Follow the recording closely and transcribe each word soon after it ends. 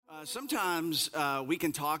Sometimes we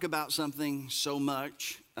can talk about something so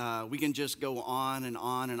much. We can just go on and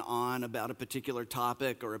on and on about a particular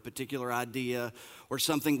topic or a particular idea or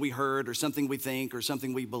something we heard or something we think or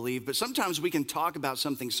something we believe. But sometimes we can talk about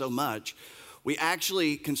something so much, we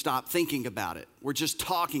actually can stop thinking about it. We're just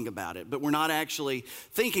talking about it, but we're not actually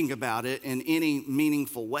thinking about it in any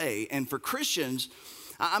meaningful way. And for Christians,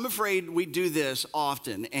 I'm afraid we do this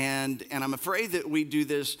often, and I'm afraid that we do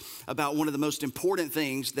this about one of the most important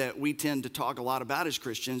things that we tend to talk a lot about as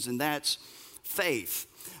Christians, and that's faith.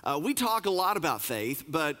 We talk a lot about faith,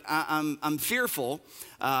 but I'm fearful.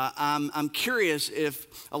 I'm curious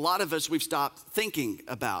if a lot of us, we've stopped thinking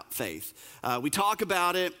about faith. We talk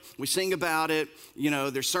about it, we sing about it,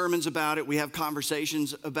 there's sermons about it, we have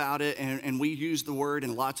conversations about it, and we use the word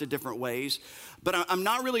in lots of different ways. But I'm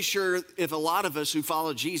not really sure if a lot of us who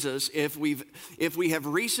follow Jesus, if we have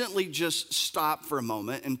recently just stopped for a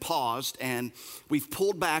moment and paused and we've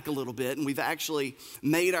pulled back a little bit and we've actually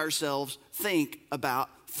made ourselves think about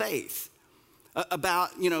faith.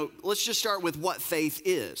 Let's just start with what faith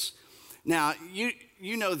is. Now,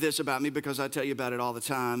 you know this about me because I tell you about it all the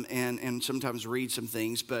time and sometimes read some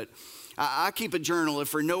things, but I keep a journal if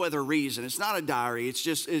for no other reason. It's not a diary. It's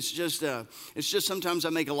just sometimes I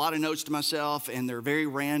make a lot of notes to myself, and they're very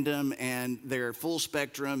random and they're full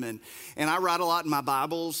spectrum. And I write a lot in my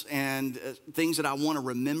Bibles and things that I want to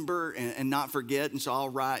remember and not forget. And so I'll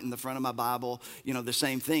write in the front of my Bible, the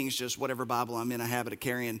same things, just whatever Bible I'm in a habit of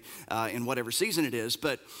carrying in whatever season it is.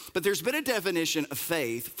 But there's been a definition of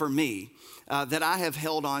faith for me that I have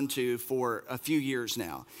held on to for a few years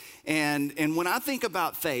now. And when I think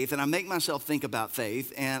about faith, and I make myself think about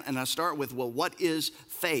faith, and I start with, well, what is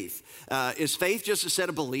faith? Is faith just a set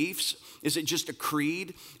of beliefs? Is it just a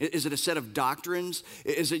creed? Is it a set of doctrines?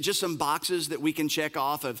 Is it just some boxes that we can check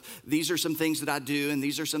off of these are some things that I do and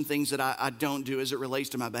these are some things that I don't do as it relates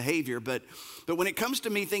to my behavior? But when it comes to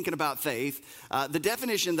me thinking about faith, the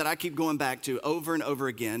definition that I keep going back to over and over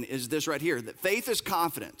again is this right here, that faith is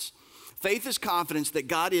confidence. Faith is confidence that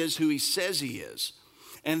God is who he says he is,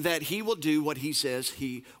 and that he will do what he says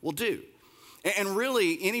he will do. And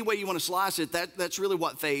really, any way you want to slice it, that's really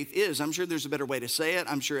what faith is. I'm sure there's a better way to say it.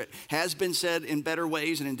 I'm sure it has been said in better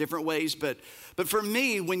ways and in different ways. But for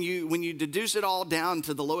me, when you deduce it all down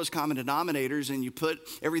to the lowest common denominators and you put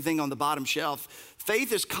everything on the bottom shelf,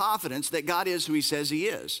 faith is confidence that God is who he says he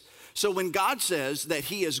is. So when God says that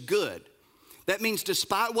he is good, that means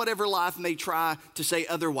despite whatever life may try to say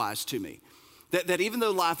otherwise to me, that even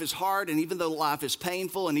though life is hard and even though life is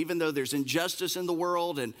painful and even though there's injustice in the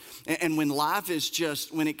world and when life is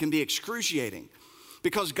when it can be excruciating,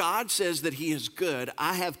 because God says that he is good,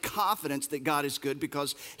 I have confidence that God is good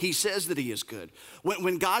because he says that he is good.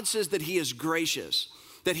 When God says that he is gracious,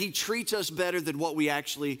 that he treats us better than what we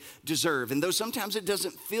actually deserve. And though sometimes it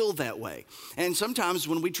doesn't feel that way. And sometimes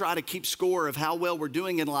when we try to keep score of how well we're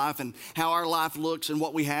doing in life and how our life looks and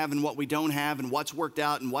what we have and what we don't have and what's worked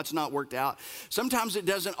out and what's not worked out, sometimes it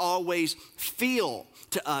doesn't always feel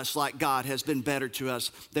to us like God has been better to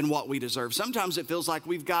us than what we deserve. Sometimes it feels like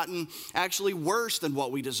we've gotten actually worse than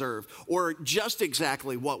what we deserve or just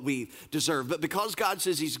exactly what we deserve. But because God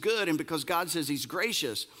says he's good and because God says he's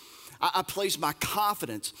gracious, I place my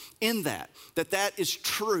confidence in that is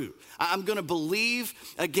true. I'm going to believe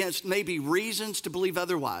against maybe reasons to believe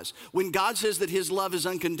otherwise. When God says that his love is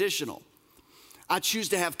unconditional, I choose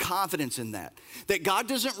to have confidence in that God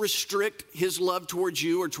doesn't restrict his love towards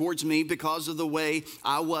you or towards me because of the way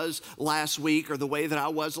I was last week or the way that I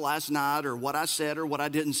was last night or what I said or what I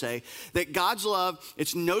didn't say. That God's love,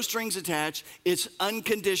 it's no strings attached, it's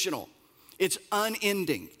unconditional. It's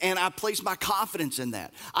unending, and I place my confidence in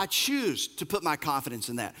that. I choose to put my confidence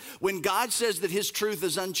in that. When God says that his truth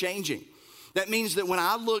is unchanging, that means that when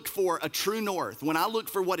I look for a true north, when I look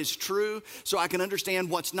for what is true so I can understand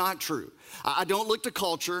what's not true, I don't look to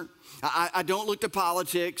culture, I don't look to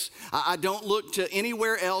politics, I don't look to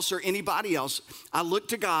anywhere else or anybody else. I look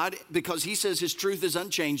to God because he says his truth is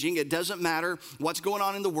unchanging. It doesn't matter what's going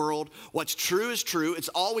on in the world. What's true is true. It's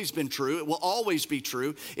always been true. It will always be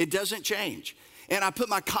true. It doesn't change. And I put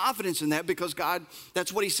my confidence in that because God,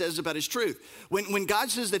 that's what he says about his truth. When God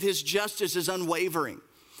says that his justice is unwavering,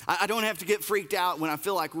 I don't have to get freaked out when I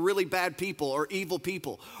feel like really bad people or evil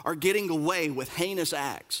people are getting away with heinous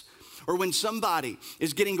acts. Or when somebody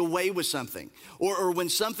is getting away with something, or when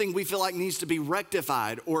something we feel like needs to be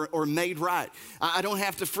rectified or made right. I don't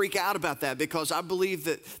have to freak out about that because I believe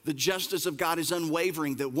that the justice of God is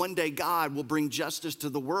unwavering, that one day God will bring justice to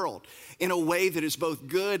the world in a way that is both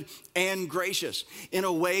good and gracious, in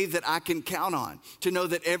a way that I can count on to know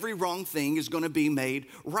that every wrong thing is going to be made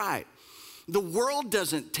right. The world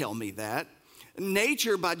doesn't tell me that.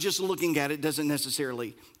 Nature, by just looking at it, doesn't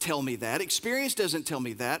necessarily tell me that. Experience doesn't tell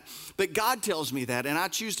me that, but God tells me that, and I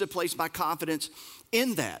choose to place my confidence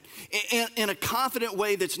in that, in a confident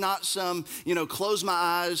way that's not some, close my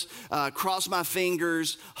eyes, cross my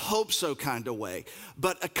fingers, hope so kind of way,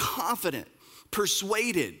 but a confident,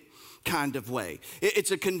 persuaded kind of way.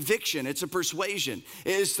 It's a conviction, it's a persuasion.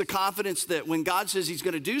 It's the confidence that when God says he's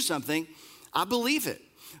going to do something, I believe it.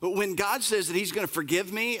 When God says that he's going to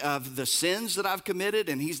forgive me of the sins that I've committed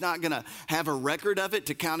and he's not going to have a record of it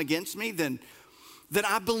to count against me, then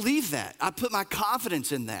I believe that. I put my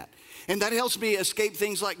confidence in that. And that helps me escape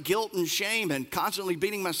things like guilt and shame and constantly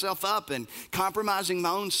beating myself up and compromising my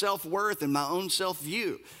own self-worth and my own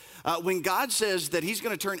self-view. When God says that he's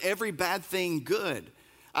going to turn every bad thing good,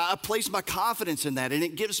 I place my confidence in that, and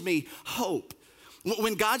it gives me hope.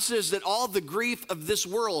 When God says that all the grief of this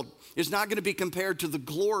world is not going to be compared to the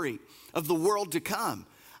glory of the world to come,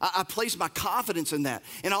 I place my confidence in that.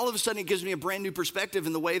 And all of a sudden, it gives me a brand new perspective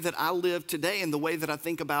in the way that I live today and the way that I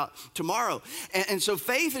think about tomorrow. And so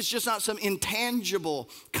faith is just not some intangible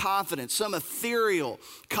confidence, some ethereal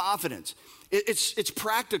confidence. It's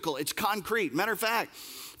practical, it's concrete. Matter of fact,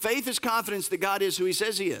 faith is confidence that God is who he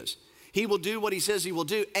says he is. He will do what he says he will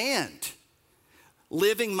do, and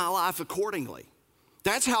living my life accordingly.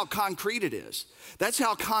 That's how concrete it is. That's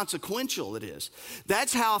how consequential it is.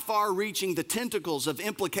 That's how far-reaching the tentacles of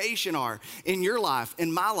implication are in your life,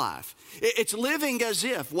 in my life. It's living as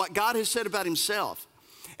if what God has said about himself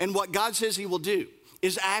and what God says he will do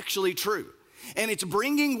is actually true. And it's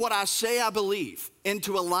bringing what I say I believe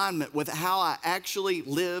into alignment with how I actually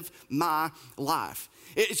live my life.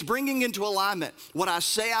 It's bringing into alignment what I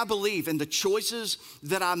say I believe and the choices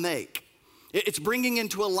that I make. It's bringing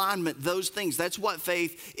into alignment those things. That's what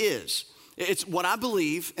faith is. It's what I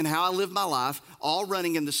believe and how I live my life, all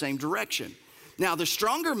running in the same direction. Now, the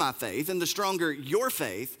stronger my faith and the stronger your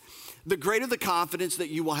faith, the greater the confidence that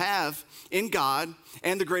you will have in God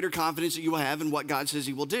and the greater confidence that you will have in what God says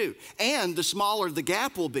he will do. And the smaller the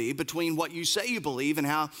gap will be between what you say you believe and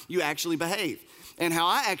how you actually behave. And how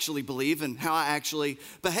I actually believe and how I actually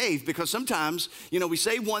behave. Because sometimes, we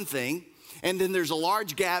say one thing, and then there's a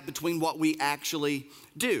large gap between what we actually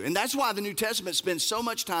do. And that's why the New Testament spends so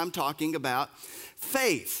much time talking about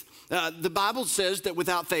faith. The Bible says that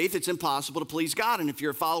without faith, it's impossible to please God. And if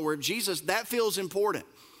you're a follower of Jesus, that feels important.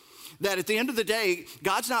 That at the end of the day,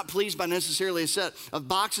 God's not pleased by necessarily a set of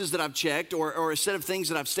boxes that I've checked or a set of things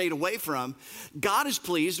that I've stayed away from. God is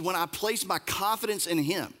pleased when I place my confidence in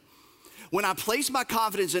him. When I place my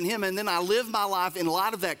confidence in him and then I live my life in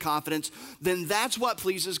light of that confidence, then that's what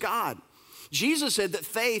pleases God. Jesus said that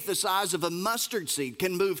faith the size of a mustard seed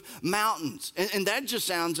can move mountains. And that just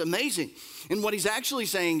sounds amazing. And what he's actually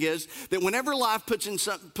saying is that whenever life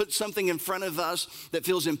puts something in front of us that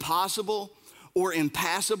feels impossible or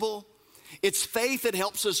impassable, it's faith that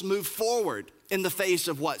helps us move forward in the face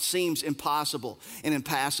of what seems impossible and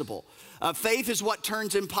impassable. Faith is what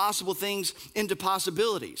turns impossible things into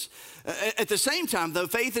possibilities. At the same time, though,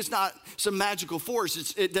 faith is not some magical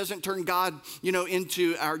force. It doesn't turn God,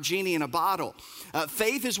 into our genie in a bottle.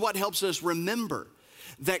 Faith is what helps us remember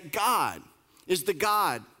that God is the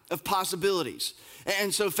God of possibilities.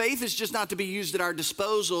 And so faith is just not to be used at our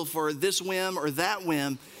disposal for this whim or that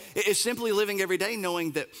whim. It's simply living every day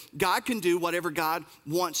knowing that God can do whatever God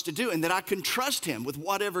wants to do and that I can trust him with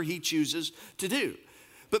whatever he chooses to do.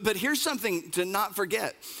 But here's something to not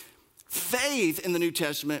forget. Faith in the New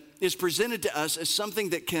Testament is presented to us as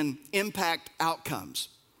something that can impact outcomes.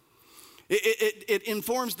 It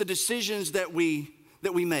informs the decisions that we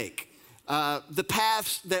make, the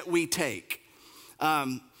paths that we take.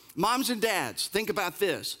 Moms and dads, think about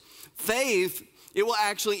this. Faith, it will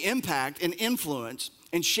actually impact and influence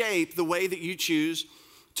and shape the way that you choose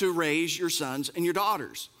to raise your sons and your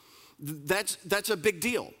daughters. That's a big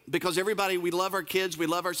deal because we love our kids, we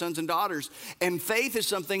love our sons and daughters, and faith is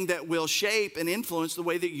something that will shape and influence the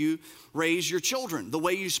way that you raise your children, the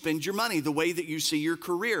way you spend your money, the way that you see your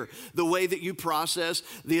career, the way that you process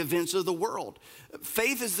the events of the world.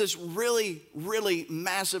 Faith is this really, really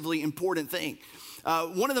massively important thing.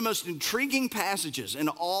 One of the most intriguing passages in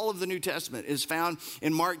all of the New Testament is found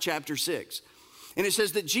in Mark chapter 6. And it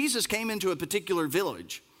says that Jesus came into a particular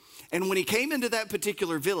village. And when he came into that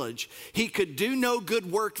particular village, he could do no good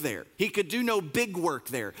work there. He could do no big work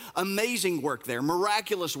there, amazing work there,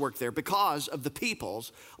 miraculous work there because of the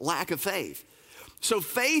people's lack of faith. So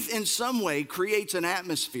faith in some way creates an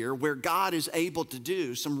atmosphere where God is able to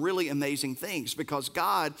do some really amazing things because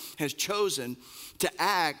God has chosen to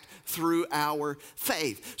act through our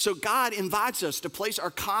faith. So God invites us to place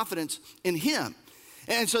our confidence in him.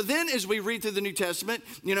 And so then as we read through the New Testament,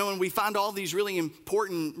 and we find all these really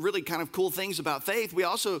important, really kind of cool things about faith, we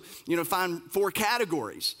also, find 4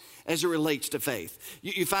 categories as it relates to faith.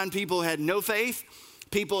 You find people who had no faith,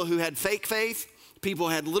 people who had fake faith, people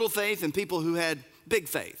who had little faith, and people who had big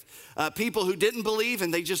faith. People who didn't believe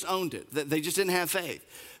and they just owned it. They just didn't have faith.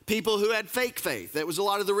 People who had fake faith. That was a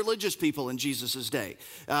lot of the religious people in Jesus' day.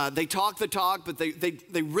 They talked the talk, but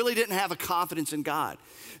they really didn't have a confidence in God.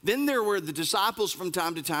 Then there were the disciples from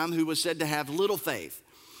time to time who was said to have little faith.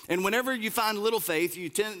 And whenever you find little faith, you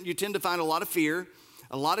tend to find a lot of fear,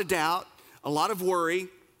 a lot of doubt, a lot of worry,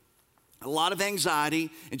 a lot of anxiety.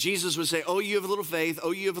 And Jesus would say, oh, you have a little faith,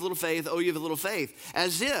 oh, you have a little faith, oh, you have a little faith.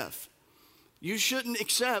 As if you shouldn't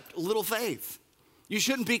accept little faith. You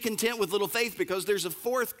shouldn't be content with little faith, because there's a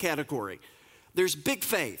 4th category. There's big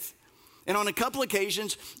faith. And on a couple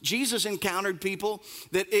occasions, Jesus encountered people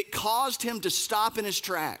that it caused him to stop in his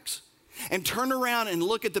tracks and turn around and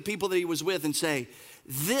look at the people that he was with and say,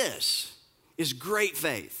 this is great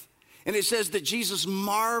faith. And it says that Jesus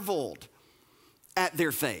marveled at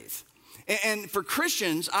their faith. And for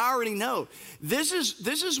Christians, I already know, this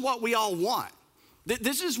is what we all want.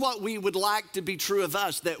 This is what we would like to be true of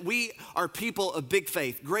us, that we are people of big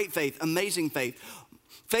faith, great faith, amazing faith.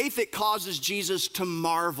 Faith that causes Jesus to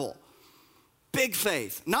marvel. Big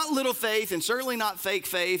faith, not little faith, and certainly not fake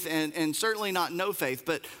faith, and certainly not no faith.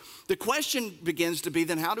 But the question begins to be,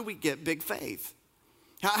 then how do we get big faith?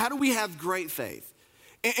 How do we have great faith?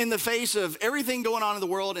 In the face of everything going on in the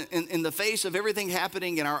world, in the face of everything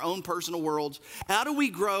happening in our own personal worlds, how do we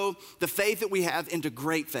grow the faith that we have into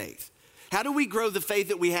great faith? How do we grow the faith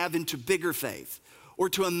that we have into bigger faith or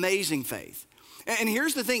to amazing faith? And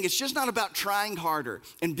here's the thing, it's just not about trying harder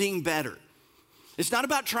and being better. It's not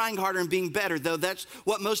about trying harder and being better, though that's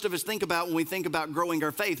what most of us think about when we think about growing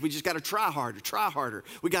our faith. We just got to try harder.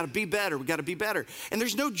 We got to be better. And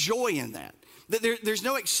there's no joy in that. There's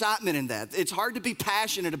no excitement in that. It's hard to be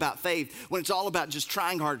passionate about faith when it's all about just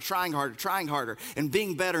trying harder, and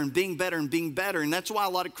being better. And that's why a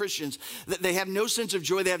lot of Christians, they have no sense of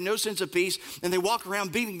joy, they have no sense of peace, and they walk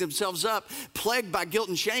around beating themselves up, plagued by guilt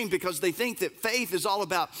and shame, because they think that faith is all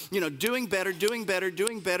about, doing better,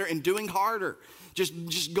 and doing harder.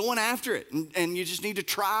 Just going after it, and you just need to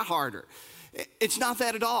try harder. It's not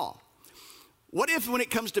that at all. What if when it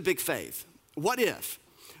comes to big faith, what if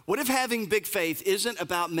having big faith isn't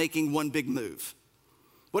about making one big move?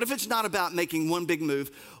 What if it's not about making one big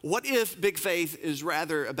move? What if big faith is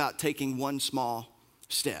rather about taking one small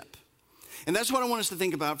step? And that's what I want us to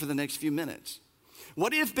think about for the next few minutes.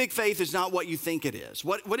 What if big faith is not what you think it is?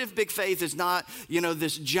 What if big faith is not,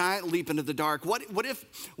 this giant leap into the dark? What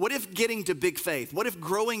if getting to big faith, what if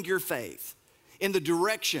growing your faith in the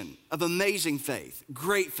direction of amazing faith,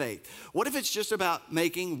 great faith, what if it's just about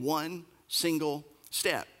making one single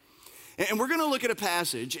step? And we're going to look at a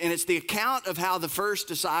passage, and it's the account of how the first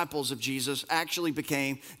disciples of Jesus actually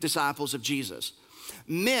became disciples of Jesus.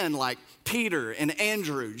 Men like Peter and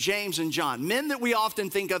Andrew, James and John, men that we often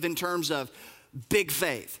think of in terms of big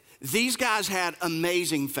faith. These guys had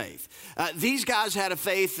amazing faith. These guys had a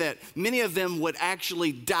faith that many of them would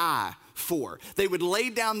actually die for. They would lay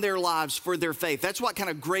down their lives for their faith. That's what kind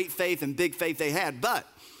of great faith and big faith they had. But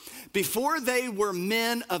before they were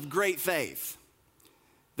men of great faith,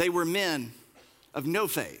 they were men of no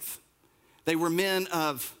faith. They were men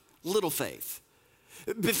of little faith.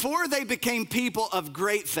 Before they became people of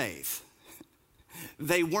great faith,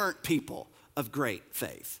 they weren't people of great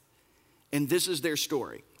faith. And this is their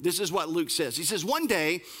story. This is what Luke says. He says, one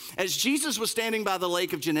day, as Jesus was standing by the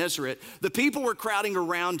lake of Gennesaret, the people were crowding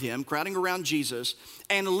around him, crowding around Jesus,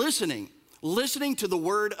 and listening to the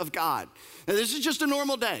word of God. Now, this is just a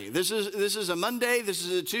normal day. This is a Monday, this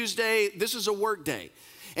is a Tuesday, this is a work day.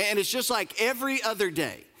 And it's just like every other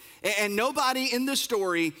day. And nobody in this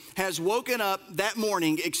story has woken up that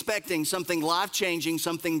morning expecting something life-changing,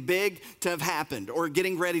 something big to have happened or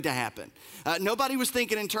getting ready to happen. Nobody was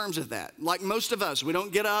thinking in terms of that. Like most of us, we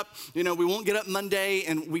don't get up, we won't get up Monday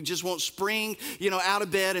and we just won't spring, out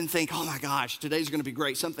of bed and think, oh my gosh, today's gonna be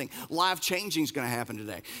great. Something life-changing is gonna happen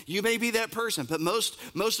today. You may be that person, but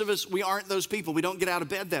most of us, we aren't those people. We don't get out of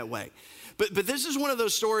bed that way. But this is one of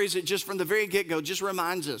those stories that just from the very get-go just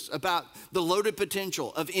reminds us about the loaded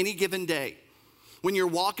potential of any given day. When you're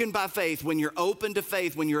walking by faith, when you're open to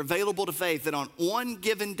faith, when you're available to faith, that on one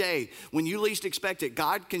given day, when you least expect it,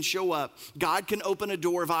 God can show up. God can open a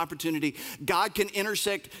door of opportunity. God can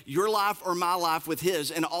intersect your life or my life with his.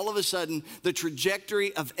 And all of a sudden, the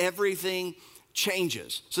trajectory of everything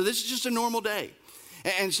changes. So this is just a normal day.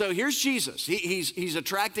 And so here's Jesus. He's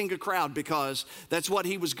attracting a crowd because that's what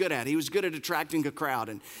he was good at. He was good at attracting a crowd.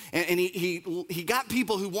 And he got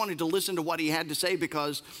people who wanted to listen to what he had to say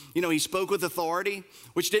because, he spoke with authority,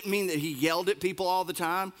 which didn't mean that he yelled at people all the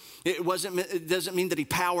time. It doesn't mean that he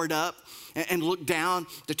powered up and looked down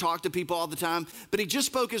to talk to people all the time. But he just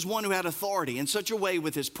spoke as one who had authority in such a way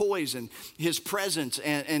with his poise and his presence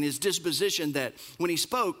and his disposition that when he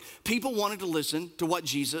spoke, people wanted to listen to what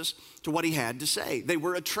he had to say. They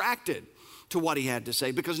were attracted to what he had to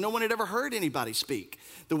say because no one had ever heard anybody speak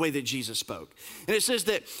the way that Jesus spoke. And it says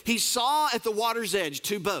that he saw at the water's edge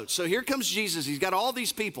 2 boats. So here comes Jesus. He's got all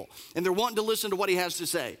these people and they're wanting to listen to what he has to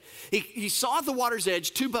say. He saw at the water's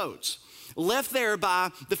edge 2 boats left there by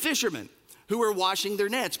the fishermen who were washing their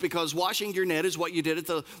nets, because washing your net is what you did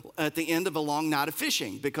at the end of a long night of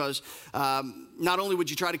fishing, because not only would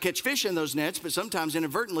you try to catch fish in those nets, but sometimes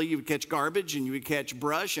inadvertently you would catch garbage and you would catch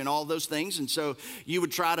brush and all those things. And so you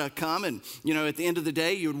would try to come and, at the end of the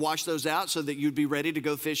day, you would wash those out so that you'd be ready to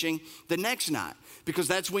go fishing the next night, because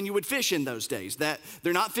that's when you would fish in those days. That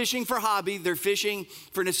they're not fishing for hobby, they're fishing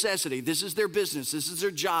for necessity. This is their business, this is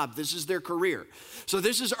their job, this is their career. So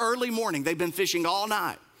this is early morning. They've been fishing all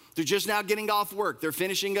night. They're just now getting off work. They're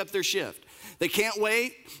finishing up their shift. They can't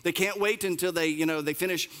wait. They can't wait until they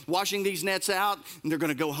finish washing these nets out, and they're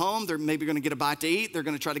going to go home. They're maybe going to get a bite to eat. They're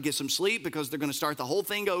going to try to get some sleep because they're going to start the whole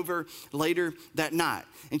thing over later that night.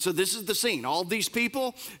 And so this is the scene. All these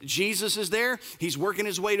people, Jesus is there. He's working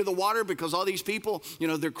his way to the water because all these people,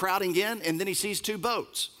 they're crowding in, and then he sees 2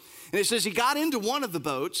 boats. And it says he got into one of the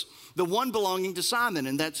boats, the one belonging to Simon,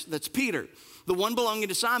 and that's Peter, the one belonging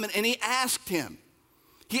to Simon, and he asked him.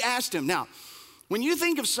 Now, when you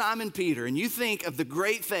think of Simon Peter and you think of the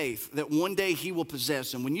great faith that one day he will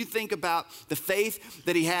possess, and when you think about the faith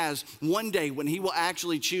that he has one day when he will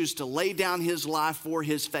actually choose to lay down his life for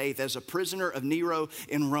his faith as a prisoner of Nero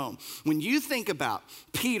in Rome, when you think about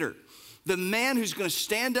Peter, the man who's going to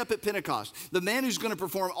stand up at Pentecost, the man who's going to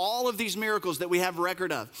perform all of these miracles that we have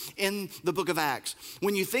record of in the book of Acts,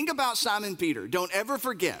 when you think about Simon Peter, don't ever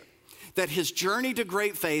forget that his journey to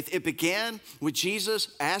great faith, it began with Jesus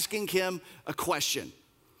asking him a question.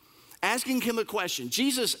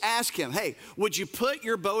 Jesus asked him, hey, would you put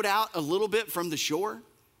your boat out a little bit from the shore?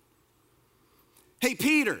 Hey,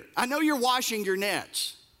 Peter, I know you're washing your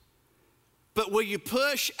nets, but will you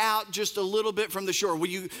push out just a little bit from the shore? Will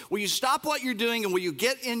you stop what you're doing and will you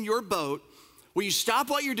get in your boat? Will you stop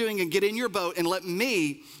what you're doing and get in your boat and let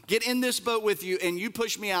me get in this boat with you and you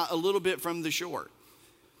push me out a little bit from the shore?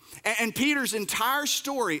 And Peter's entire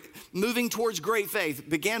story moving towards great faith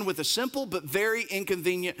began with a simple but very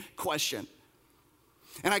inconvenient question.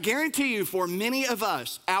 And I guarantee you, for many of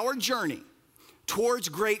us, our journey towards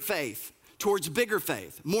great faith, towards bigger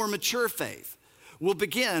faith, more mature faith, will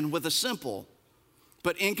begin with a simple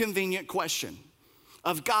but inconvenient question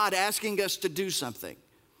of God asking us to do something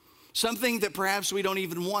that perhaps we don't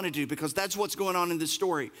even want to do, because that's what's going on in this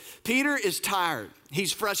story. Peter is tired.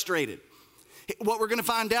 He's frustrated. What we're going to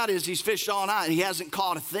find out is he's fished all night and he hasn't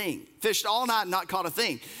caught a thing. Fished all night and not caught a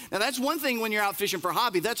thing. Now that's one thing when you're out fishing for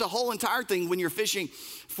hobby. That's a whole entire thing when you're fishing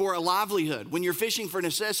for a livelihood, when you're fishing for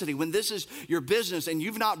necessity, when this is your business and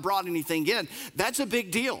you've not brought anything in. That's a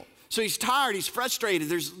big deal. So he's tired, he's frustrated,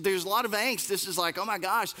 there's a lot of angst. This is like, oh my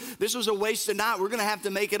gosh, this was a wasted night. We're gonna have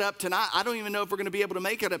to make it up tonight. I don't even know if we're gonna be able to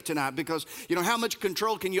make it up tonight, because how much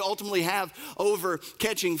control can you ultimately have over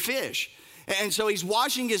catching fish? And so he's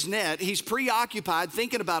washing his net. He's preoccupied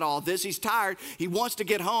thinking about all this. He's tired. He wants to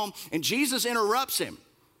get home. And Jesus interrupts him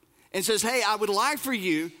and says, hey, I would like for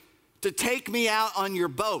you to take me out on your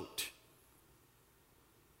boat.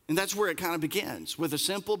 And that's where it kind of begins, with a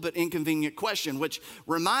simple but inconvenient question, which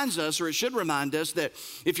reminds us, or it should remind us, that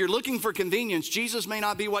if you're looking for convenience, Jesus may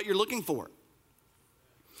not be what you're looking for.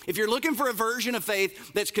 If you're looking for a version of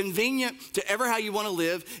faith that's convenient to ever how you want to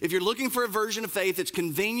live, if you're looking for a version of faith that's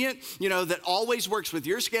convenient, that always works with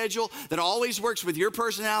your schedule, that always works with your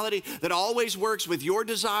personality, that always works with your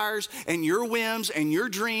desires and your whims and your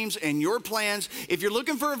dreams and your plans, if you're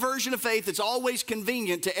looking for a version of faith that's always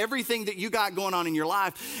convenient to everything that you got going on in your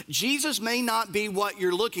life, Jesus may not be what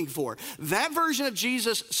you're looking for. That version of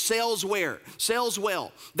Jesus sells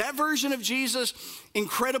well. That version of Jesus,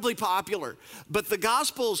 incredibly popular. But the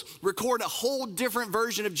Gospels record a whole different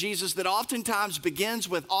version of Jesus that oftentimes begins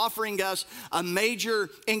with offering us a major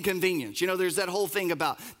inconvenience. There's that whole thing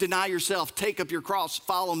about deny yourself, take up your cross,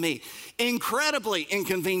 follow me. Incredibly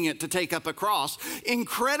inconvenient to take up a cross.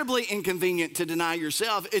 Incredibly inconvenient to deny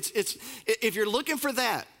yourself. If you're looking for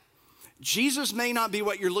that, Jesus may not be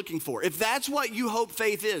what you're looking for. If that's what you hope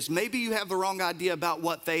faith is, maybe you have the wrong idea about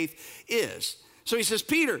what faith is. So he says,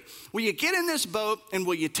 Peter, will you get in this boat and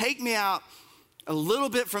will you take me out a little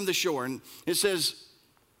bit from the shore? And it says,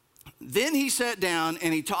 then he sat down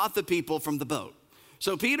and he taught the people from the boat.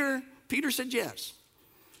 So Peter said yes.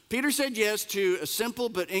 Peter said yes to a simple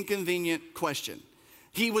but inconvenient question.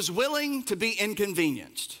 He was willing to be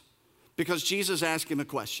inconvenienced because Jesus asked him a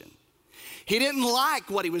question. He didn't like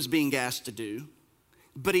what he was being asked to do,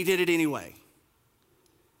 but he did it anyway.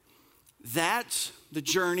 That's the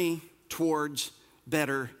journey towards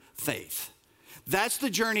better faith. That's the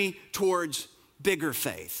journey towards bigger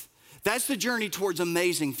faith. That's the journey towards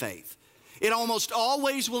amazing faith. It almost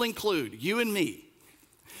always will include you and me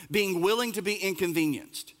being willing to be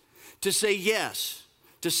inconvenienced, to say yes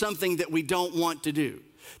to something that we don't want to do,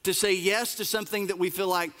 to say yes to something that we feel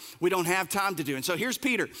like we don't have time to do. And so here's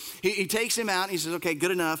Peter. He takes him out and he says, okay,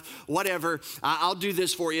 good enough, whatever, I'll do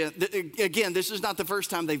this for you. Again, this is not the first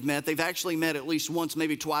time they've met. They've actually met at least once,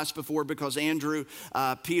 maybe twice before, because Andrew,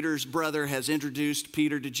 Peter's brother, has introduced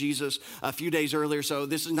Peter to Jesus a few days earlier. So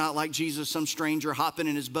this is not like Jesus, some stranger hopping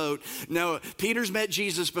in his boat. No, Peter's met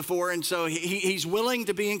Jesus before, and so he's willing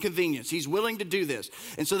to be inconvenienced. He's willing to do this.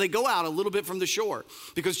 And so they go out a little bit from the shore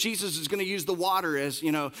because Jesus is going to use the water as,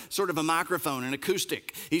 sort of a microphone, an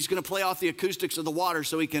acoustic. He's going to play off the acoustics of the water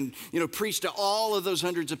so he can, preach to all of those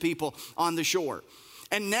hundreds of people on the shore.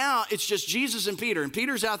 And now it's just Jesus and Peter. And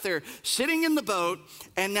Peter's out there sitting in the boat,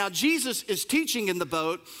 and now Jesus is teaching in the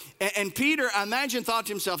boat. And Peter, I imagine, thought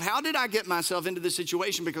to himself, how did I get myself into this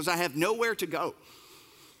situation? Because I have nowhere to go.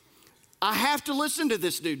 I have to listen to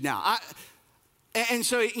this dude now. And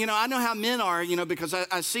so, I know how men are, because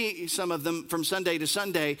I see some of them from Sunday to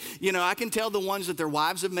Sunday. I can tell the ones that their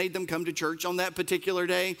wives have made them come to church on that particular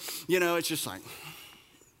day. It's just like,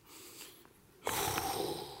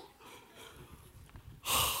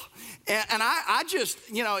 and I just,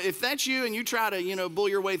 if that's you and you try to, bull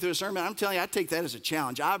your way through a sermon, I'm telling you, I take that as a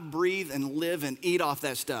challenge. I breathe and live and eat off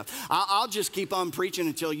that stuff. I'll just keep on preaching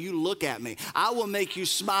until you look at me. I will make you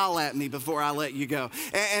smile at me before I let you go.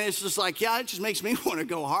 And it's just like, yeah, it just makes me want to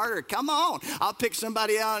go harder. Come on. I'll pick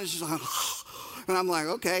somebody out and it's just like, and I'm like,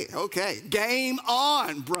 okay, game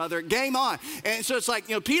on, brother, game on. And so it's like,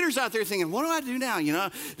 Peter's out there thinking, what do I do now?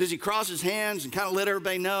 Does he cross his hands and kind of let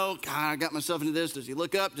everybody know, God, I got myself into this? Does he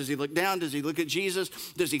look up? Does he look down? Does he look at Jesus?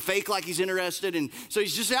 Does he fake like he's interested? And so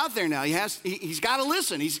he's just out there now. He's got to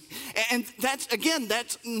listen. And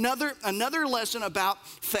that's another lesson about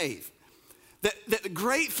faith. That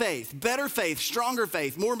great faith, better faith, stronger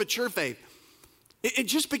faith, more mature faith, it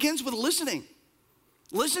just begins with listening.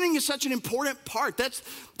 Listening is such an important part.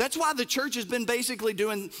 That's why the church has been basically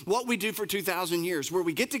doing what we do for 2,000 years, where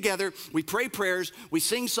we get together, we pray prayers, we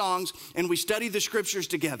sing songs, and we study the scriptures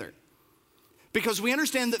together. Because we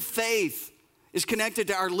understand that faith is connected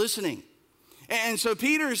to our listening. And so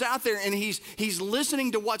Peter is out there and he's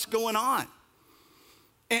listening to what's going on.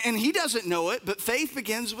 And he doesn't know it, but faith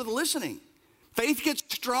begins with listening. Faith gets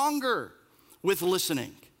stronger with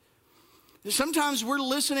listening. Sometimes we're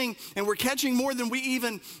listening and we're catching more than we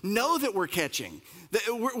even know that we're catching.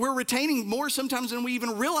 We're retaining more sometimes than we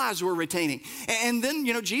even realize we're retaining. And then,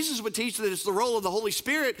 Jesus would teach that it's the role of the Holy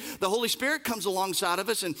Spirit. The Holy Spirit comes alongside of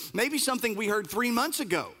us, and maybe something we heard 3 months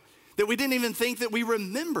ago that we didn't even think that we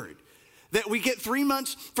remembered. That we get 3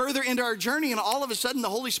 months further into our journey, and all of a sudden the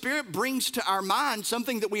Holy Spirit brings to our mind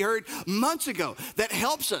something that we heard months ago that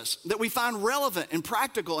helps us, that we find relevant and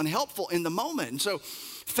practical and helpful in the moment. And so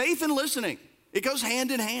faith and listening, it goes hand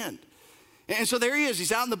in hand. And so there he is,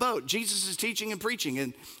 he's out in the boat. Jesus is teaching and preaching.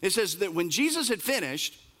 And it says that when Jesus had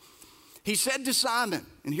finished, he said to Simon,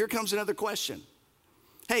 and here comes another question.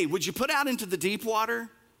 Hey, would you put out into the deep water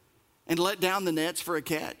and let down the nets for a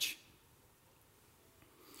catch?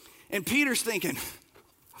 And Peter's thinking,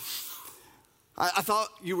 I thought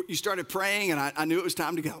you started praying, and I knew it was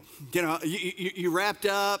time to go. You wrapped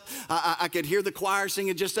up. I could hear the choir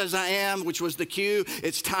singing Just As I Am, which was the cue.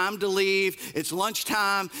 It's time to leave. It's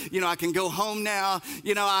lunchtime. I can go home now.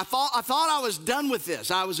 I thought I was done with this.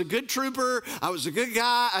 I was a good trooper. I was a good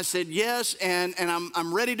guy. I said yes, and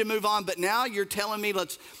I'm ready to move on. But now you're telling me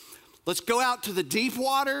let's go out to the deep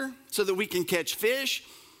water so that we can catch fish.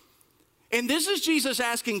 And this is Jesus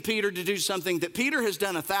asking Peter to do something that Peter has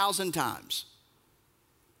done 1,000 times.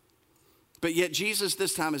 But yet Jesus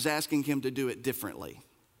this time is asking him to do it differently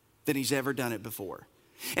than he's ever done it before.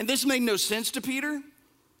 And this made no sense to Peter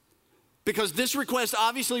because this request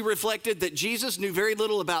obviously reflected that Jesus knew very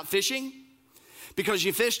little about fishing because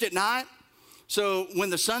you fished at night. So when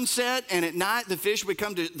the sun set and at night the fish would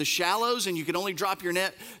come to the shallows and you could only drop your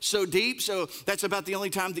net so deep. So that's about the only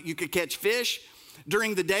time that you could catch fish.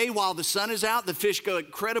 During the day while the sun is out, the fish go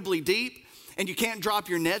incredibly deep. and you can't drop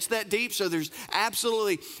your nets that deep, so there's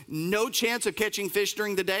absolutely no chance of catching fish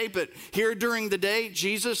during the day. But here during the day,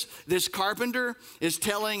 Jesus, this carpenter, is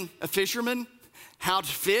telling a fisherman how to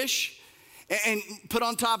fish. And put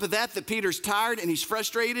on top of that Peter's tired and he's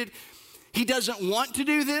frustrated. He doesn't want to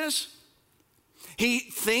do this. He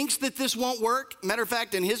thinks that this won't work. Matter of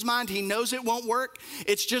fact, in his mind, he knows it won't work.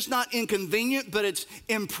 It's just not inconvenient, but it's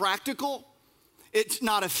impractical. It's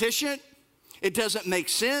not efficient. It doesn't make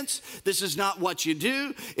sense. This is not what you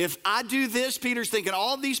do. If I do this, Peter's thinking,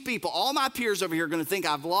 all these people, all my peers over here are going to think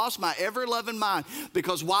I've lost my ever-loving mind,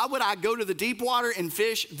 because why would I go to the deep water and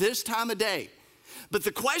fish this time of day? But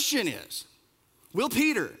the question is, will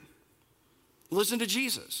Peter listen to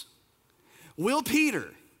Jesus? Will Peter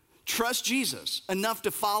trust Jesus enough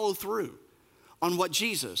to follow through on what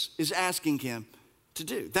Jesus is asking him to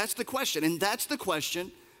do? That's the question. And that's the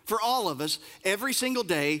question for all of us every single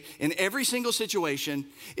day in every single situation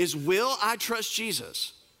is, will I trust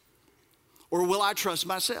Jesus or will I trust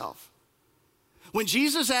myself? When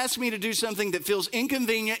Jesus asks me to do something that feels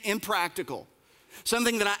inconvenient, impractical,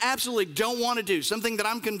 something that I absolutely don't want to do, something that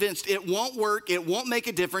I'm convinced it won't work, it won't make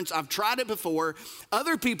a difference. I've tried it before.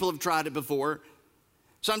 Other people have tried it before.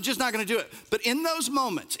 So I'm just not going to do it. But in those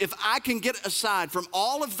moments, if I can get aside from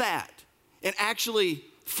all of that and actually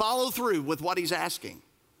follow through with what he's asking,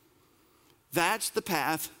 that's the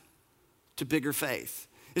path to bigger faith.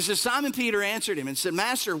 It says Simon Peter answered him and said,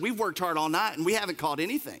 Master, we've worked hard all night and we haven't caught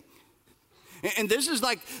anything. And this is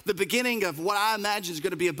like the beginning of what I imagine is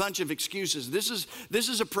going to be a bunch of excuses. This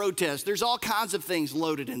is a protest. There's all kinds of things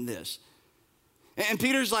loaded in this. And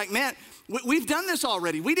Peter's like, man, we've done this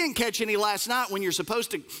already. We didn't catch any last night when you're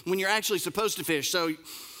actually supposed to fish. So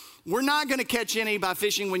we're not going to catch any by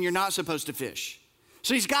fishing when you're not supposed to fish.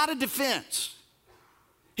 So he's got a defense.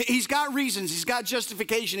 He's got reasons. He's got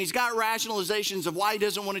justification. He's got rationalizations of why he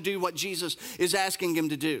doesn't want to do what Jesus is asking him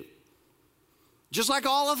to do. Just like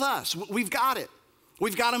all of us, we've got it.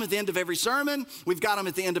 We've got them at the end of every sermon. We've got them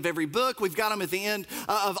at the end of every book. We've got them at the end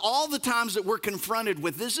of all the times that we're confronted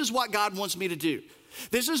with, this is what God wants me to do.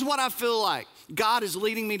 This is what I feel like God is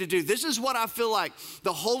leading me to do. This is what I feel like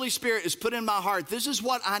the Holy Spirit has put in my heart. This is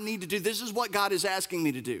what I need to do. This is what God is asking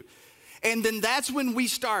me to do. And then that's when we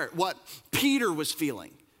start what Peter was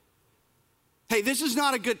feeling. Hey, this is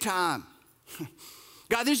not a good time.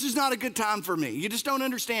 God, this is not a good time for me. You just don't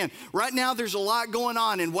understand. Right now, there's a lot going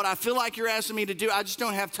on, and what I feel like you're asking me to do, I just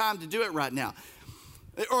don't have time to do it right now.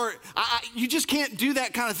 Or you just can't do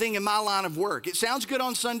that kind of thing in my line of work. It sounds good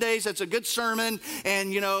on Sundays. That's a good sermon,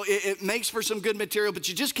 and it makes for some good material. But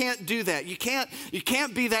you just can't do that. You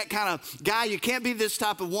can't be that kind of guy. You can't be this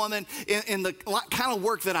type of woman in the kind of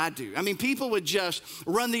work that I do. I mean, people would just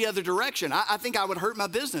run the other direction. I think I would hurt my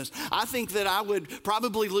business. I think that I would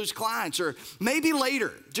probably lose clients, or maybe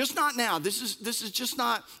later. Just not now. This is just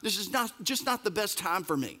not the best time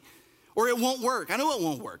for me. Or it won't work. I know it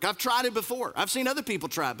won't work. I've tried it before. I've seen other people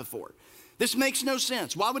try it before. This makes no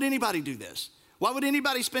sense. Why would anybody do this? Why would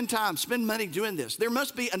anybody spend money doing this? There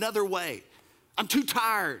must be another way. I'm too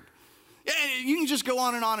tired. You can just go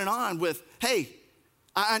on and on and on with, hey,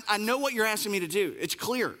 I know what you're asking me to do. It's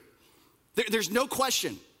clear. There's no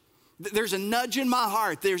question. There's a nudge in my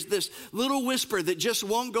heart. There's this little whisper that just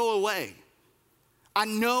won't go away. I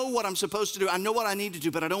know what I'm supposed to do. I know what I need to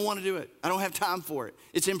do, but I don't want to do it. I don't have time for it.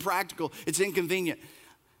 It's impractical. It's inconvenient.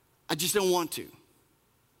 I just don't want to.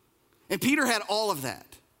 And Peter had all of that.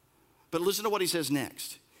 But listen to what he says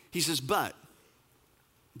next. He says, but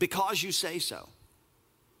because you say so,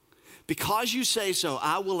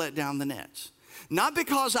 I will let down the nets. Not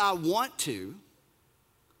because I want to,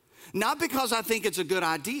 not because I think it's a good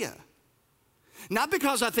idea, not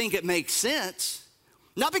because I think it makes sense,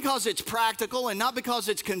 not because it's practical and not because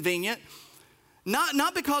it's convenient,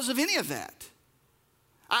 not because of any of that.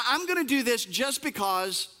 I'm going to do this just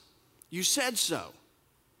because you said so.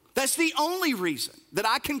 That's the only reason that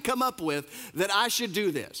I can come up with that I should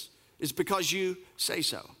do this, is because you say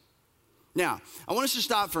so. Now, I want us to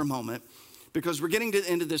stop for a moment because we're getting to the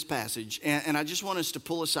end of this passage, and I just want us to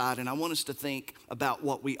pull aside and I want us to think about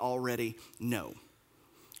what we already know.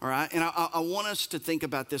 All right? And I want us to think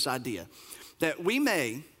about this idea that we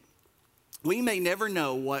may never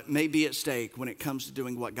know what may be at stake when it comes to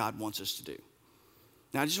doing what God wants us to do.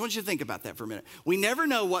 Now, I just want you to think about that for a minute. We never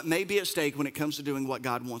know what may be at stake when it comes to doing what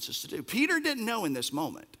God wants us to do. Peter didn't know in this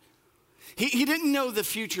moment. He didn't know the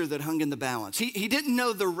future that hung in the balance. He didn't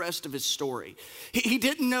know the rest of his story. He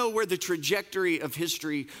didn't know where the trajectory of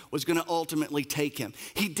history was going to ultimately take him.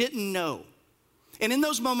 He didn't know. And in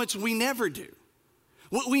those moments, we never do.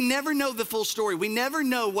 We never know the full story. We never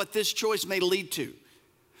know what this choice may lead to.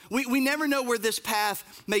 We never know where this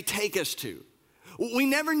path may take us to. We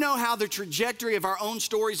never know how the trajectory of our own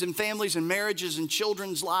stories and families and marriages and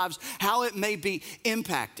children's lives, how it may be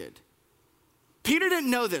impacted. Peter didn't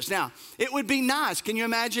know this. Now, it would be nice. Can you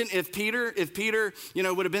imagine if Peter,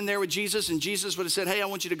 would have been there with Jesus and Jesus would have said, hey, I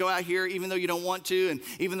want you to go out here even though you don't want to and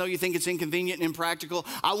even though you think it's inconvenient and impractical,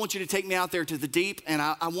 I want you to take me out there to the deep and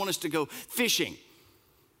I want us to go fishing.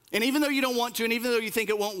 And even though you don't want to and even though you think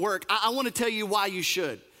it won't work, I want to tell you why you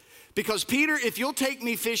should. Because Peter, if you'll take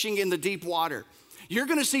me fishing in the deep water, you're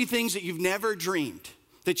going to see things that you've never dreamed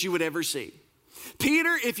that you would ever see.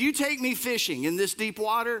 Peter, if you take me fishing in this deep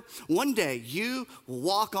water, one day you will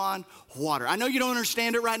walk on water. I know you don't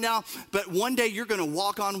understand it right now, but one day you're going to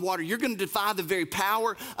walk on water. You're going to defy the very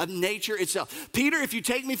power of nature itself. Peter, if you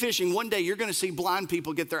take me fishing, one day you're going to see blind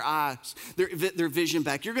people get their eyes, their vision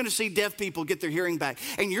back. You're going to see deaf people get their hearing back.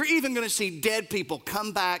 And you're even going to see dead people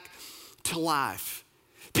come back to life.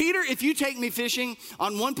 Peter, if you take me fishing,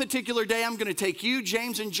 on one particular day, I'm going to take you,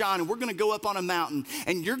 James, and John, and we're going to go up on a mountain,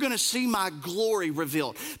 and you're going to see my glory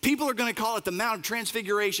revealed. People are going to call it the Mount of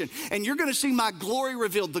Transfiguration, and you're going to see my glory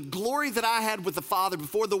revealed, the glory that I had with the Father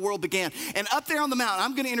before the world began. And up there on the mountain,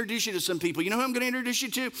 I'm going to introduce you to some people. You know who I'm going to introduce you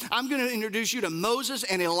to? I'm going to introduce you to Moses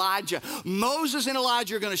and Elijah. Moses and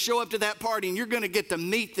Elijah are going to show up to that party, and you're going to get to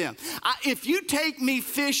meet them. If you take me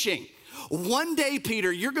fishing, one day, Peter,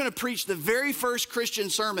 you're going to preach the very first Christian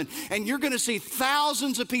sermon, and you're going to see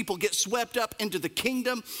thousands of people get swept up into the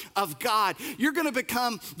kingdom of God. You're going to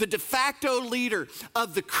become the de facto leader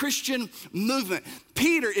of the Christian movement.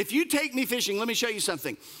 Peter, if you take me fishing, let me show you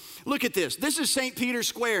something. Look at this. This is St. Peter's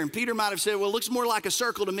Square. And Peter might have said, well, it looks more like a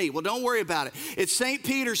circle to me. Well, don't worry about it. It's St.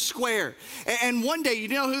 Peter's Square. And one day, you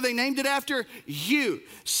know who they named it after? You,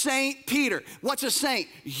 St. Peter. What's a saint?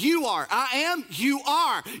 You are. I am. You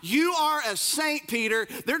are. You are a saint, Peter.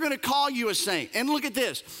 They're going to call you a saint. And look at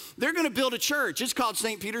this. They're going to build a church. It's called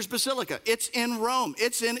St. Peter's Basilica. It's in Rome.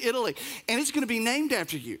 It's in Italy. And it's going to be named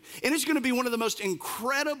after you. And it's going to be one of the most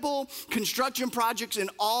incredible construction projects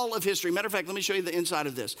in all of history. Matter of fact, let me show you the inside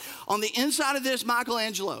of this. On the inside of this,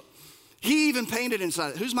 Michelangelo, he even painted inside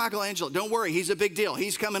it. Who's Michelangelo? Don't worry, he's a big deal.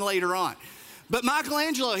 He's coming later on. But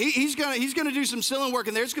Michelangelo, he's gonna do some ceiling work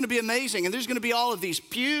in there. It's gonna be amazing. And there's gonna be all of these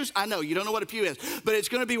pews. I know, you don't know what a pew is, but it's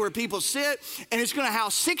gonna be where people sit, and it's gonna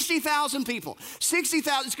house 60,000 people.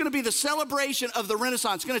 60,000, it's gonna be the celebration of the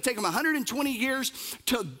Renaissance. It's gonna take them 120 years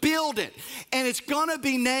to build it. And it's gonna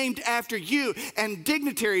be named after you, and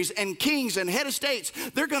dignitaries and kings and head of states.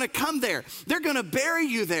 They're gonna come there. They're gonna bury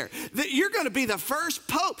you there. You're gonna be the first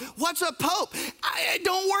pope. What's a pope?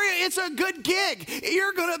 Don't worry, it's a good gig.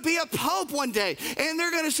 You're gonna be a pope one day. And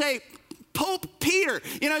they're going to say, Pope Peter.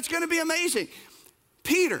 You know, it's going to be amazing.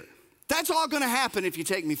 Peter, that's all going to happen if you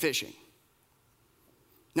take me fishing.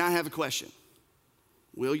 Now I have a question.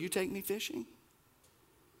 Will you take me fishing?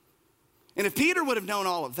 And if Peter would have known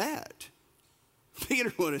all of that,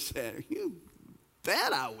 Peter would have said, you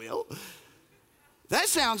bet I will. That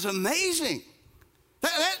sounds amazing.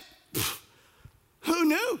 Who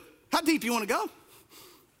knew? How deep you want to go?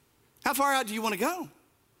 How far out do you want to go?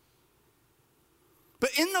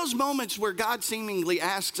 But in those moments where God seemingly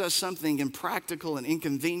asks us something impractical and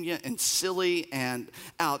inconvenient and silly and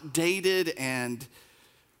outdated, and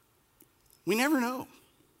we never know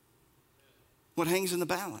what hangs in the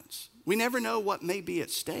balance. We never know what may be at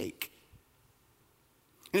stake.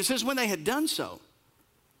 And it says when they had done so,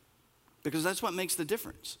 because that's what makes the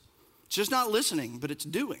difference. It's just not listening, but it's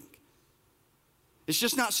doing. It's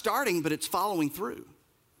just not starting, but it's following through.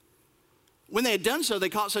 When they had done so, they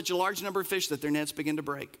caught such a large number of fish that their nets began to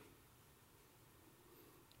break.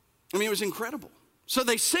 I mean, it was incredible. So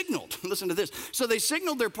they signaled, listen to this. So they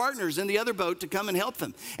signaled their partners in the other boat to come and help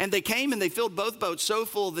them. And they came and they filled both boats so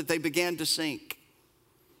full that they began to sink.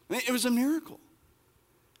 I mean, it was a miracle.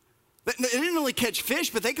 They didn't only catch fish,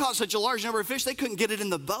 but they caught such a large number of fish, they couldn't get it in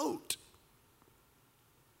the boat.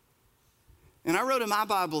 And I wrote in my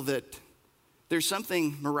Bible that there's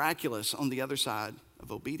something miraculous on the other side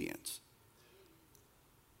of obedience.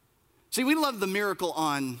 See, we love the miracle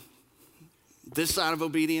on this side of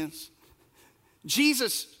obedience.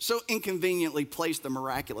 Jesus so inconveniently placed the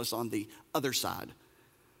miraculous on the other side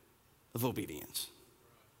of obedience.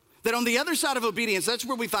 That on the other side of obedience, that's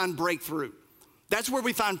where we find breakthrough. That's where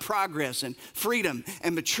we find progress and freedom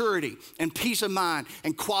and maturity and peace of mind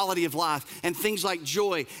and quality of life and things like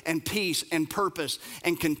joy and peace and purpose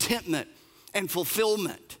and contentment and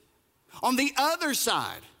fulfillment. On the other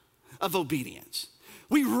side of obedience,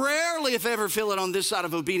 we rarely, if ever, feel it on this side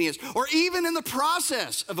of obedience or even in the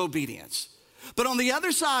process of obedience. But on the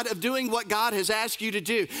other side of doing what God has asked you to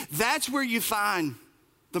do, that's where you find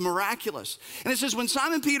the miraculous. And it says, when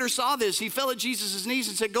Simon Peter saw this, he fell at Jesus' knees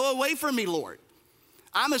and said, "Go away from me, Lord.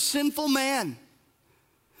 I'm a sinful man."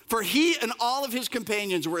 For he and all of his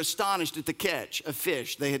companions were astonished at the catch of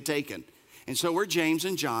fish they had taken. And so were James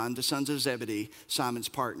and John, the sons of Zebedee, Simon's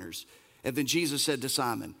partners. And then Jesus said to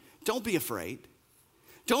Simon, "Don't be afraid.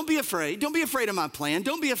 Don't be afraid. Don't be afraid of my plan.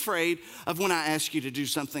 Don't be afraid of when I ask you to do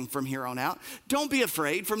something from here on out. Don't be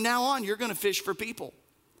afraid. From now on, you're going to fish for people.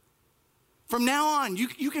 From now on, you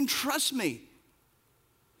can trust me.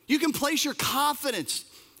 You can place your confidence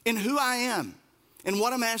in who I am and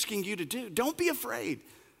what I'm asking you to do. Don't be afraid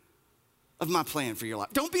of my plan for your life.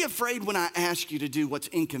 Don't be afraid when I ask you to do what's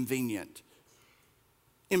inconvenient,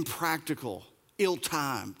 impractical,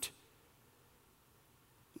 ill-timed.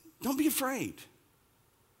 Don't be afraid."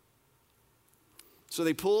 So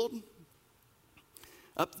they pulled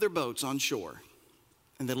up their boats on shore,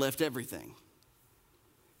 and they left everything,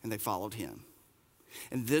 and they followed him.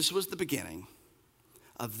 And this was the beginning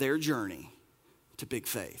of their journey to big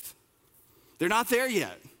faith. They're not there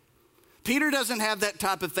yet. Peter doesn't have that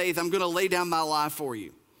type of faith. I'm going to lay down my life for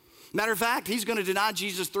you. Matter of fact, he's going to deny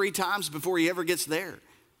Jesus 3 times before he ever gets there.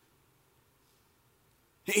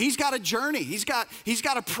 He's got a journey. He's got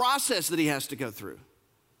a process that he has to go through.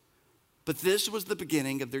 But this was the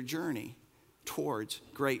beginning of their journey towards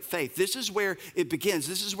great faith. This is where it begins.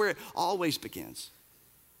 This is where it always begins.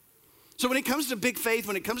 So when it comes to big faith,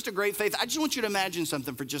 when it comes to great faith, I just want you to imagine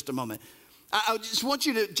something for just a moment. I just want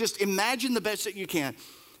you to just imagine the best that you can,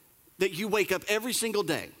 that you wake up every single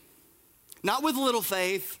day, not with little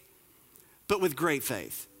faith, but with great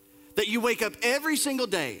faith. That you wake up every single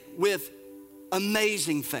day with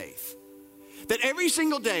amazing faith. That every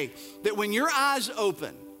single day, that when your eyes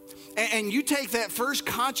open, and you take that first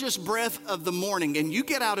conscious breath of the morning and you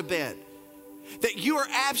get out of bed, that you are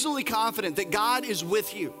absolutely confident that God is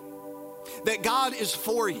with you, that God is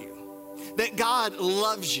for you, that God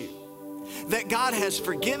loves you, that God has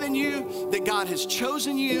forgiven you, that God has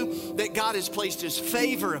chosen you, that God has placed his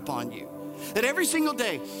favor upon you. That every single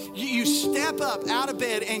day you step up out of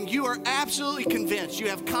bed and you are absolutely convinced, you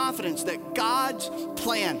have confidence that God's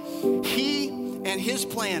plan, he and his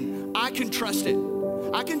plan, I can trust it.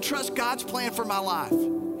 I can trust God's plan for my life.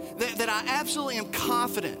 That I absolutely am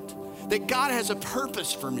confident that God has a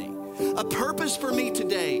purpose for me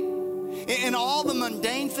today. In all the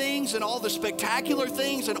mundane things and all the spectacular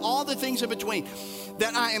things and all the things in between,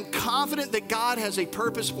 that I am confident that God has a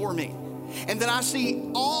purpose for me. And that I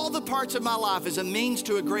see all the parts of my life as a means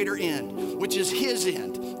to a greater end, which is his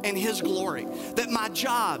end and his glory. That my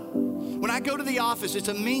job, when I go to the office, it's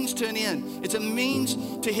a means to an end. It's a means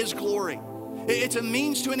to his glory. It's a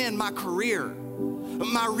means to an end. My career,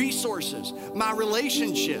 my resources, my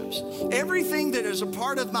relationships, everything that is a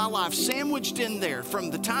part of my life sandwiched in there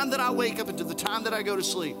from the time that I wake up until the time that I go to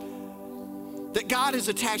sleep, that God has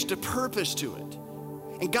attached a purpose to it.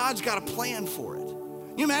 And God's got a plan for it.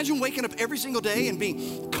 Can you imagine waking up every single day and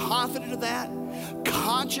being confident of that,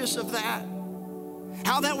 conscious of that?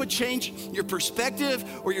 How that would change your perspective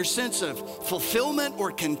or your sense of fulfillment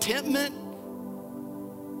or contentment.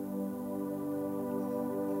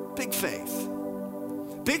 Big faith.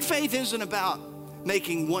 Big faith isn't about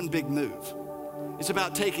making one big move. It's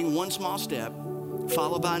about taking one small step,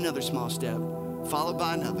 followed by another small step, followed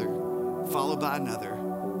by another, followed by another,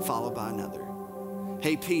 followed by another.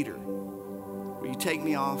 Hey, Peter, will you take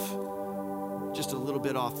me off, just a little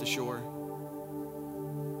bit off the shore?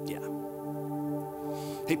 Yeah.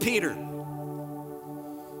 Hey, Peter,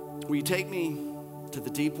 will you take me to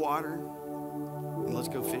the deep water and let's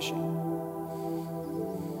go fishing?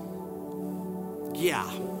 Yeah.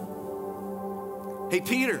 Hey,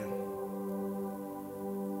 Peter,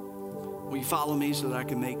 will you follow me so that I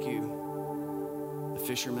can make you a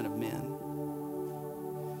fisherman of men?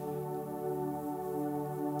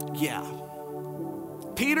 Yeah.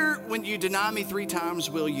 Peter, when you deny me 3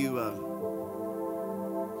 times, will you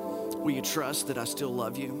trust that I still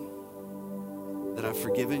love you, that I've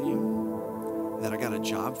forgiven you, that I got a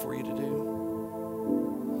job for you to do?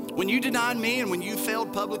 When you denied me and when you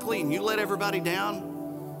failed publicly and you let everybody down,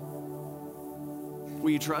 will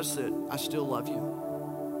you trust that I still love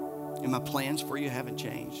you and my plans for you haven't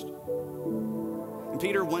changed? And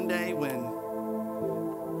Peter, one day when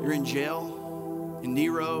you're in jail and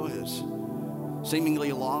Nero has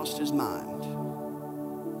seemingly lost his mind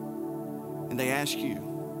and they ask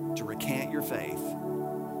you to recant your faith,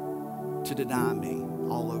 to deny me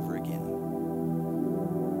all over again,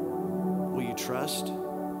 will you trust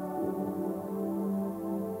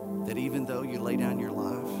that even though you lay down your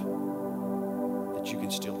life, that you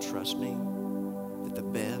can still trust me, that the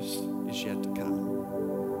best is yet to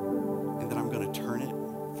come, and that I'm going to turn it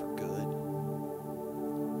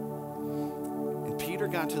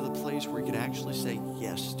Peter got to the place where he could actually say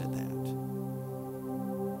yes to that.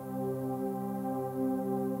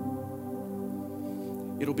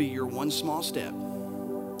 It'll be your one small step,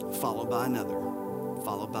 followed by another,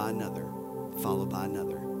 followed by another, followed by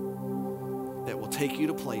another, that will take you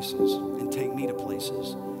to places and take me to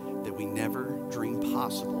places that we never dreamed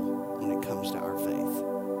possible when it comes to our faith.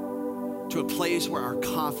 To a place where our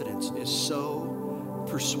confidence is so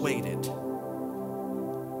persuaded.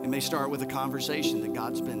 It may start with a conversation that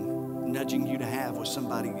God's been nudging you to have with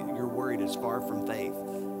somebody you're worried is far from faith.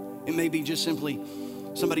 It may be just simply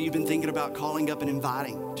somebody you've been thinking about calling up and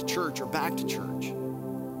inviting to church or back to church.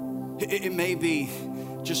 It may be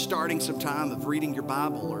just starting some time of reading your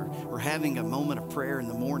Bible or having a moment of prayer in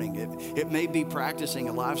the morning. It may be practicing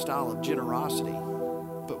a lifestyle of generosity,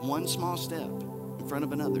 but one small step in front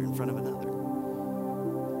of another, in front of another.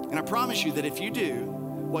 And I promise you that if you do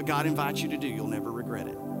what God invites you to do, you'll never regret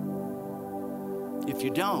it. If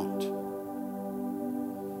you don't,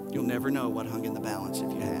 you'll never know what hung in the balance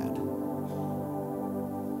if you had.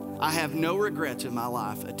 I have no regrets in my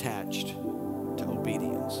life attached to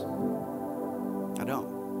obedience. I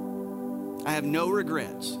don't. I have no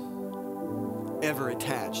regrets ever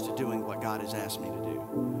attached to doing what God has asked me to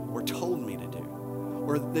do or told me to do,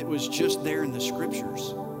 or that was just there in the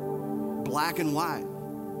scriptures, black and white.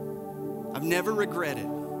 I've never regretted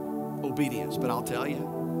obedience, but I'll tell you,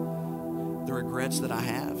 the regrets that I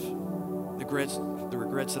have, the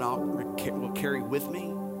regrets that will carry with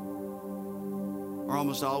me are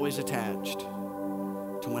almost always attached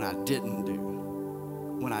to when I didn't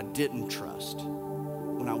do, when I didn't trust,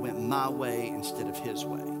 when I went my way instead of his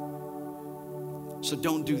way. So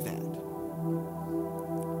don't do that.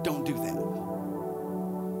 Don't do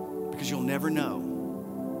that. Because you'll never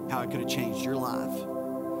know how it could have changed your life,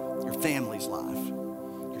 your family's life,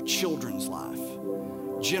 your children's life,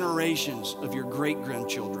 generations of your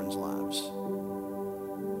great-grandchildren's lives.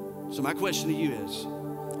 So my question to you is,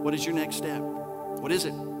 what is your next step? What is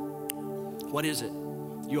it? What is it?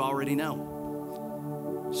 You already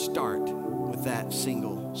know. Start with that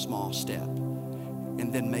single small step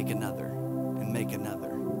and then make another and make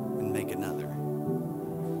another and make another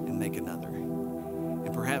and make another.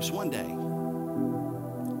 And perhaps one day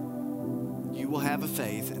you will have a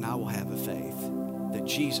faith and I will have a faith that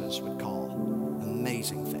Jesus would call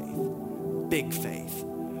amazing faith, big faith,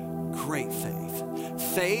 great faith,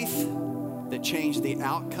 faith that changed the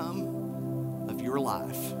outcome of your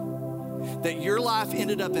life, that your life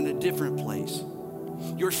ended up in a different place.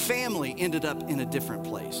 Your family ended up in a different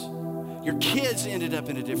place. Your kids ended up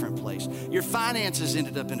in a different place. Your finances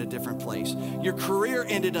ended up in a different place. Your career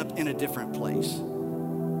ended up in a different place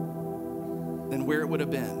than where it would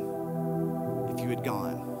have been if you had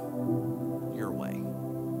gone your way.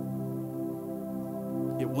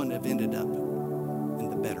 It wouldn't have ended up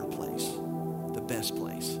in the better place, the best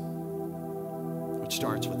place, which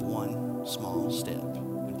starts with one small step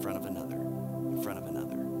in front of another, in front of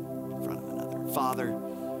another, in front of another. Father,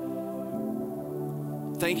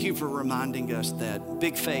 thank you for reminding us that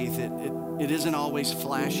big faith, it isn't always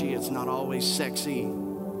flashy, it's not always sexy.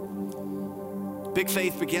 Big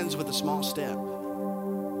faith begins with a small step,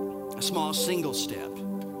 a small single step,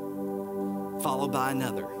 followed by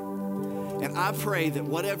another. And I pray that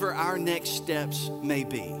whatever our next steps may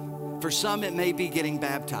be, for some it may be getting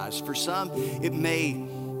baptized, for some it may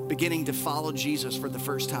beginning to follow Jesus for the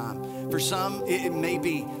first time. For some, it may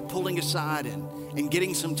be pulling aside and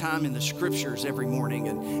getting some time in the scriptures every morning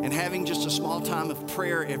and having just a small time of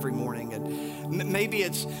prayer every morning. And maybe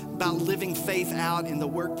it's about living faith out in the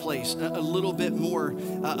workplace a little bit more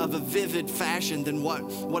of a vivid fashion than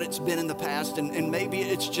what it's been in the past. And maybe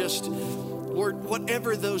it's just, Lord,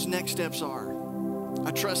 whatever those next steps are,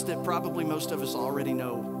 I trust that probably most of us already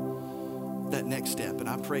know that next step. And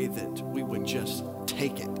I pray that we would just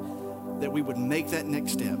take it, that we would make that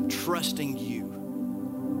next step, trusting you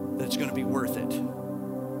that it's going to be worth it.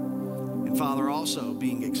 And Father, also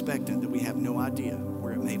being expectant that we have no idea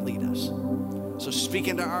where it may lead us. So speak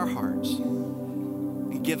into our hearts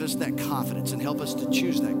and give us that confidence and help us to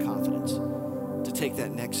choose that confidence to take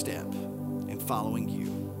that next step in following you.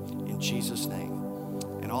 In Jesus' name.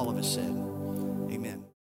 And all of us said, amen.